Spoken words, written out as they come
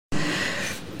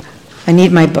I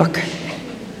need my book.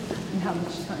 How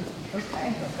much time?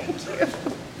 Okay, thank you.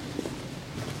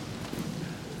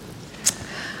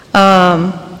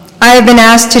 I have been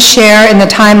asked to share in the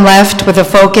time left with a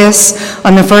focus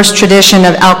on the first tradition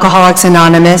of Alcoholics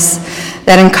Anonymous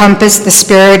that encompassed the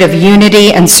spirit of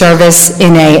unity and service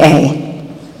in AA.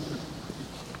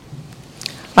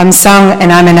 I'm Sung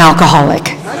and I'm an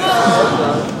alcoholic.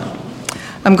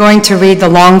 I'm going to read the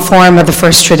long form of the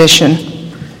first tradition.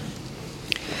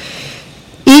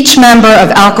 Each member of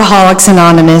Alcoholics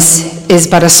Anonymous is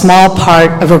but a small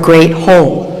part of a great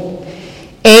whole.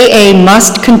 AA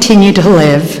must continue to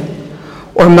live,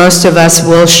 or most of us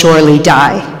will surely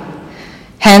die.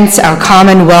 Hence, our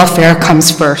common welfare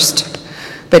comes first,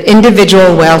 but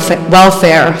individual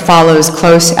welfare follows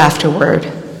close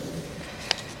afterward.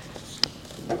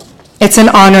 It's an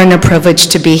honor and a privilege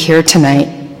to be here tonight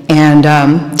and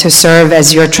to serve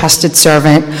as your trusted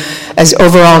servant as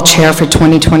overall chair for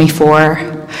 2024.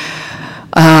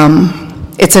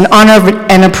 It's an honor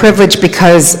and a privilege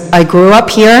because I grew up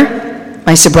here.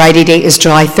 My sobriety date is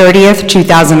July 30th,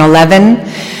 2011.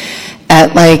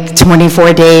 At like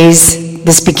 24 days,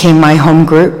 this became my home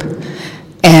group.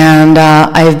 And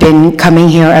I've been coming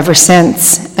here ever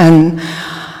since. And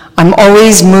I'm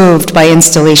always moved by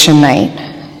installation night,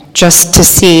 just to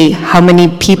see how many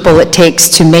people it takes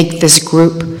to make this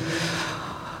group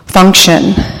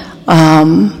function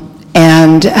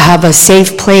and have a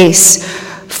safe place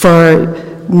for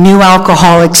new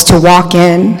alcoholics to walk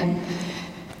in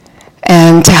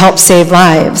and to help save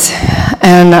lives.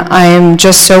 And I am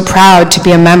just so proud to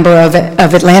be a member of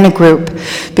Atlantic Group,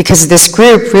 because this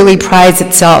group really prides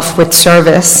itself with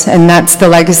service, and that's the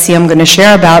legacy I'm going to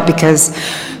share about, because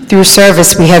through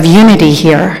service we have unity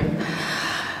here.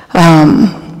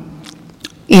 I'm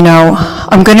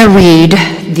going to read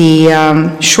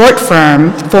the short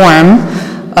form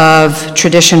of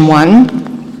Tradition 1.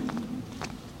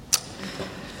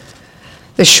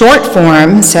 The short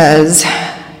form says,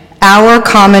 our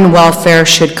common welfare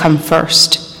should come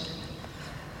first.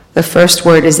 The first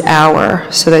word is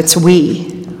our, so that's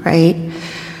we, right?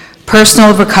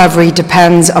 Personal recovery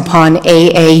depends upon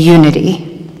AA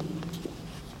unity.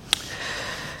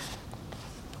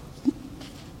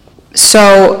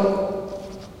 So,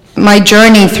 my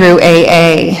journey through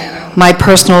AA, my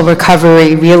personal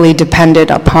recovery really depended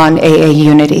upon AA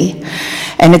unity.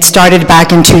 And it started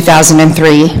back in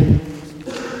 2003.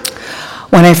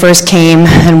 When I first came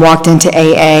and walked into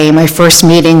AA, my first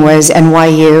meeting was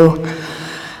NYU,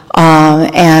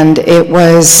 and it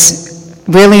was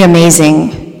really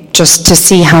amazing just to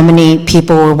see how many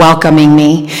people were welcoming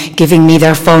me, giving me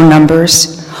their phone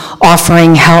numbers,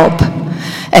 offering help,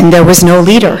 and there was no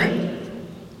leader,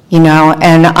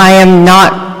 and I am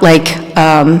not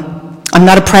I'm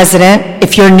not a president.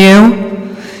 If you're new,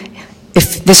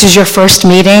 if this is your first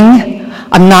meeting,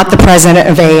 I'm not the president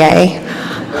of AA.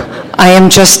 I am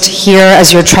just here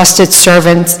as your trusted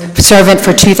servant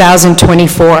for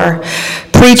 2024.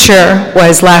 Preacher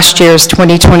was last year's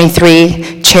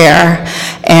 2023 chair,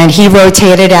 and he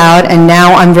rotated out, and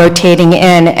now I'm rotating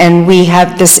in, and we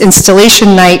have this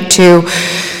installation night to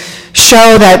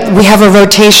show that we have a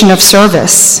rotation of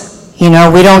service. We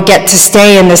don't get to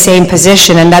stay in the same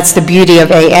position, and that's the beauty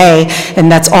of AA, and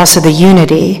that's also the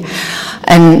unity.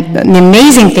 And the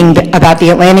amazing thing about the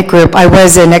Atlantic Group, I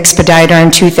was an expediter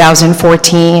in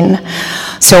 2014,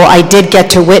 so I did get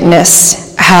to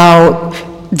witness how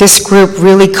this group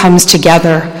really comes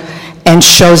together and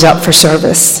shows up for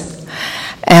service.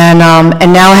 And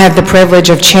now I have the privilege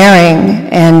of chairing,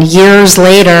 and years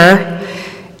later,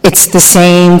 it's the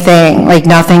same thing, like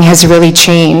nothing has really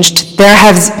changed. There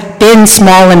have been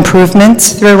small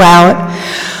improvements throughout,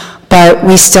 but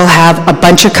we still have a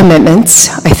bunch of commitments.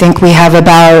 I think we have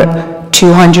about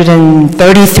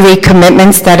 233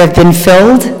 commitments that have been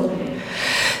filled.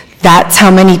 That's how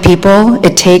many people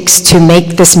it takes to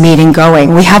make this meeting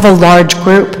going. We have a large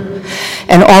group,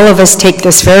 and all of us take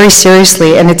this very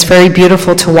seriously, and it's very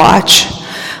beautiful to watch.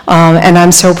 And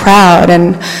I'm so proud.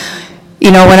 And,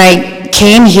 when I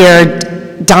came here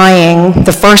dying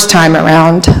the first time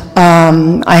around,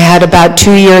 I had about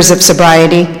 2 years of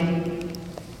sobriety.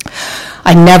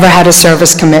 I never had a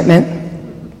service commitment.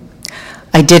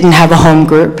 I didn't have a home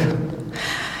group,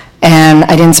 and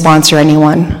I didn't sponsor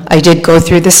anyone. I did go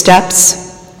through the steps.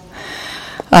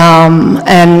 I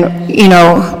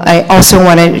also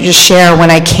want to just share, when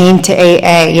I came to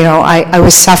AA, I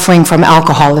was suffering from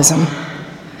alcoholism.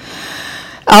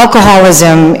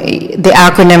 Alcoholism, the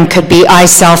acronym could be I,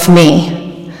 self,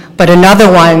 me. But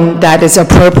another one that is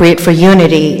appropriate for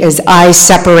unity is I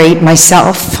separate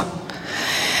myself.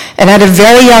 And at a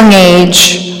very young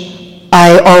age,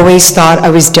 I always thought I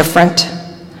was different.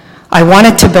 I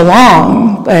wanted to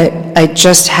belong, but I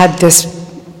just had this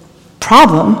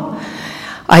problem.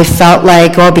 I felt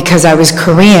like, well, because I was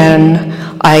Korean,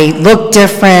 I looked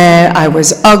different, I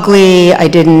was ugly, I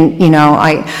didn't,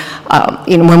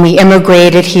 when we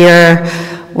immigrated here,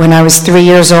 when I was 3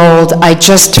 years old, I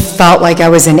just felt like I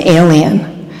was an alien.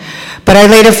 But I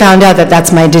later found out that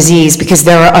that's my disease, because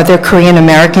there are other Korean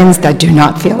Americans that do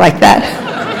not feel like that.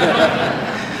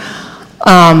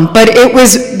 But it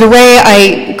was the way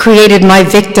I created my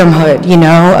victimhood,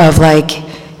 of like,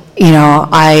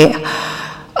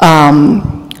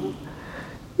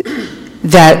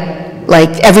 that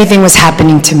like everything was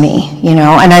happening to me,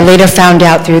 and I later found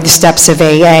out through the steps of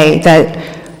AA that,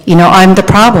 I'm the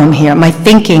problem here. My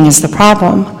thinking is the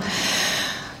problem.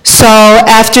 So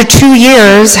after 2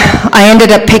 years, I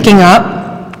ended up picking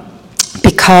up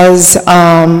because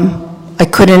I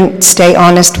couldn't stay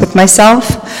honest with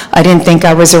myself. I didn't think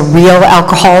I was a real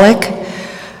alcoholic,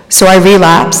 so I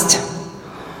relapsed.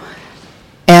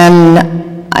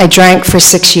 And I drank for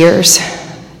 6 years.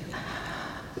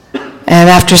 And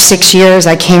after 6 years,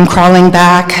 I came crawling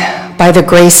back by the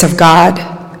grace of God.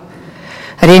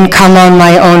 I didn't come on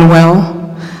my own will.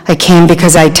 I came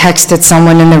because I texted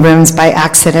someone in the rooms by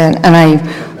accident, and I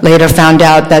later found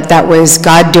out that that was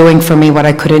God doing for me what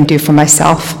I couldn't do for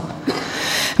myself.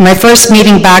 And my first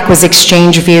meeting back was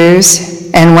Exchange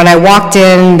Views, and when I walked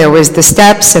in, there was the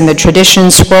steps and the tradition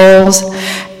scrolls,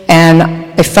 and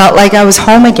I felt like I was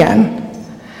home again.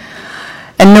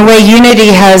 And the way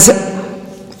Unity has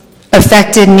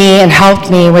affected me and helped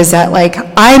me was that, like,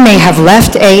 I may have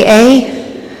left AA,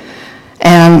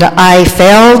 and I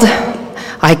failed,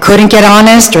 I couldn't get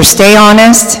honest or stay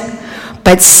honest,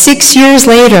 but 6 years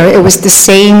later, it was the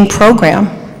same program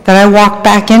that I walked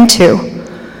back into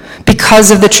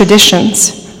because of the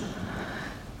traditions,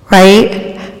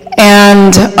 right?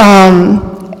 And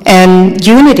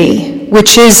Unity,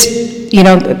 which is,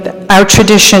 our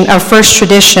tradition, our first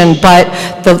tradition, but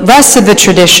the rest of the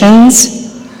traditions,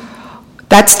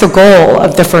 that's the goal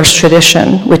of the first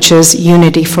tradition, which is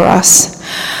unity for us.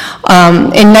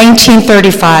 In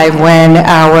 1935,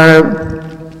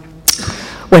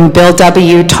 when Bill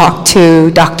W. talked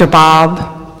to Dr. Bob,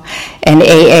 and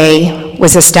AA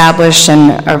was established,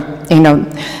 and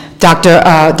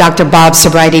Dr. Bob's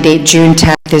sobriety date, June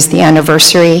 10th, is the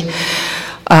anniversary.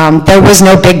 There was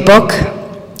no big book.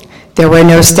 There were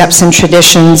no Steps and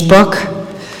Traditions book.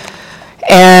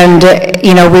 And,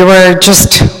 we were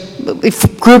just,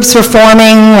 groups were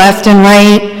forming left and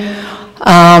right.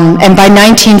 And by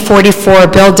 1944,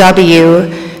 Bill W.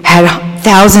 had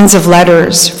thousands of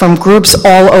letters from groups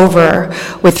all over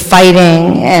with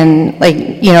fighting and,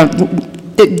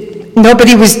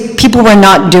 people were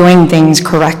not doing things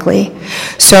correctly.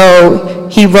 So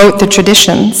he wrote the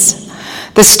traditions.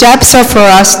 The steps are for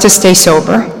us to stay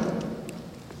sober,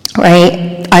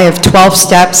 right? I have 12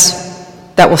 steps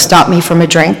that will stop me from a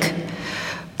drink.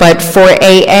 But for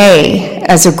AA,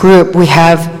 as a group, we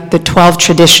have the 12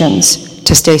 traditions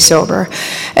to stay sober.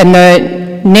 And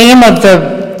the name of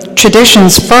the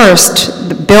traditions first,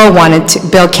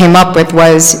 Bill came up with,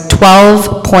 was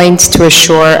 12 Points to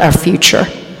Assure Our Future.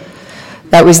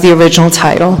 That was the original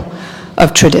title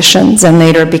of traditions, and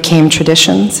later became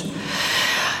traditions.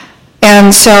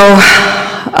 And so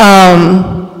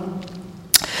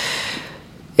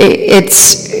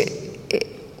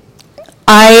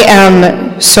I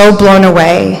am so blown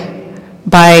away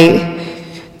by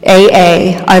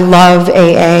AA. I love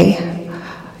AA.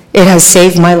 It has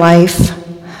saved my life.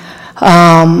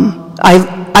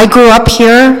 I grew up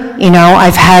here.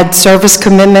 I've had service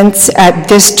commitments at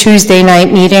this Tuesday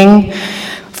night meeting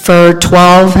for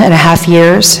 12 and a half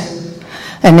years.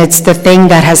 And it's the thing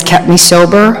that has kept me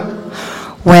sober.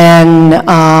 When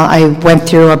I went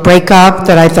through a breakup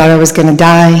that I thought I was going to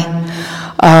die.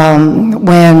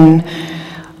 When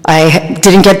I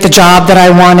didn't get the job that I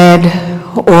wanted,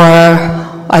 or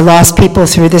I lost people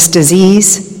through this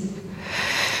disease.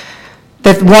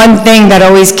 The one thing that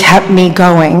always kept me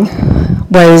going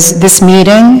was this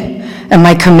meeting and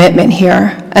my commitment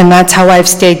here, and that's how I've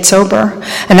stayed sober.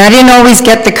 And I didn't always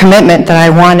get the commitment that I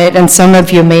wanted, and some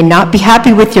of you may not be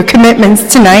happy with your commitments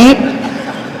tonight,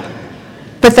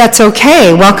 but that's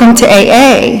okay. Welcome to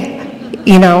AA.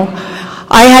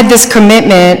 I had this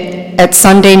commitment at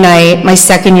Sunday night, my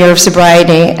second year of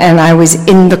sobriety, and I was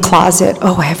in the closet.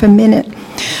 Oh, I have a minute.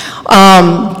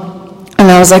 And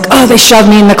I was like, oh, they shoved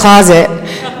me in the closet.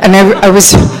 And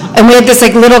and we had this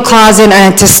little closet, and I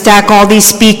had to stack all these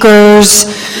speakers.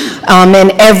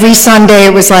 And every Sunday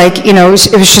it was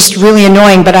it was just really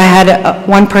annoying. But I had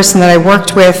one person that I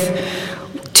worked with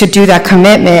to do that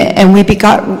commitment, and we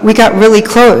got really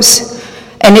close.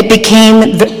 And it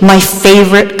became my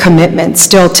favorite commitment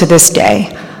still to this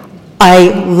day. I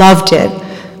loved it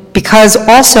because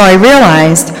also I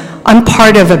realized I'm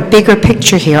part of a bigger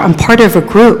picture here. I'm part of a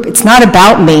group. It's not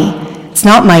about me. It's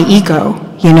not my ego,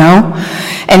 you know?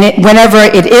 And whenever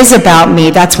it is about me,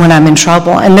 that's when I'm in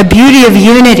trouble. And the beauty of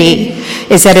unity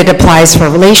is that it applies for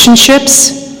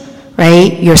relationships,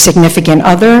 right? Your significant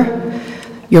other,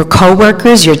 your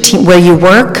coworkers, your team, where you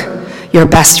work, your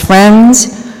best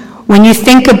friends. When you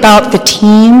think about the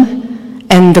team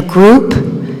and the group,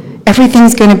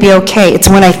 everything's going to be okay. It's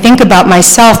when I think about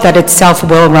myself that itself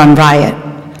will run riot.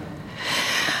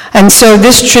 And so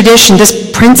this tradition,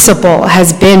 this principle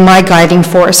has been my guiding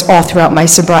force all throughout my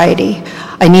sobriety.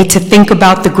 I need to think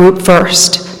about the group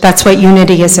first. That's what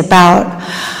unity is about.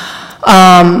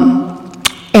 I'm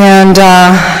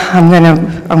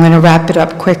gonna wrap it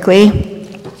up quickly.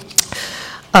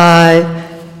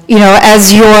 You know,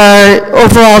 as your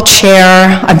overall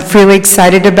chair, I'm really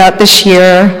excited about this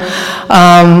year.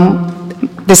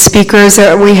 The speakers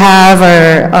that we have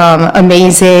are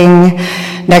amazing.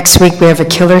 Next week we have a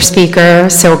killer speaker,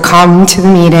 so come to the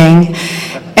meeting.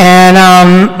 And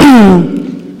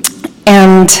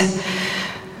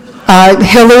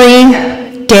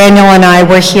Hillary, Daniel, and I,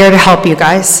 we're here to help you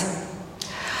guys.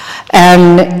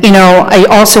 And, you know, I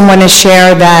also want to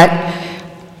share that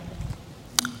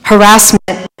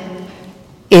harassment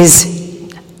is,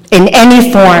 in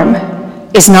any form,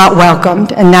 is not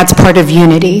welcomed, and that's part of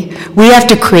unity. We have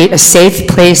to create a safe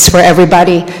place for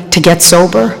everybody to get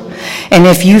sober. And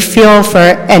if you feel for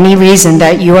any reason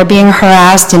that you are being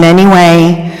harassed in any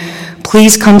way,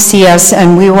 please come see us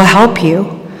and we will help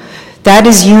you. That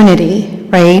is unity,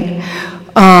 right?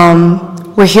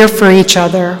 We're here for each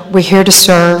other. We're here to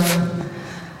serve.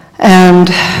 And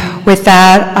with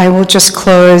that, I will just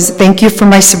close. Thank you for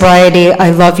my sobriety.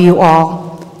 I love you all.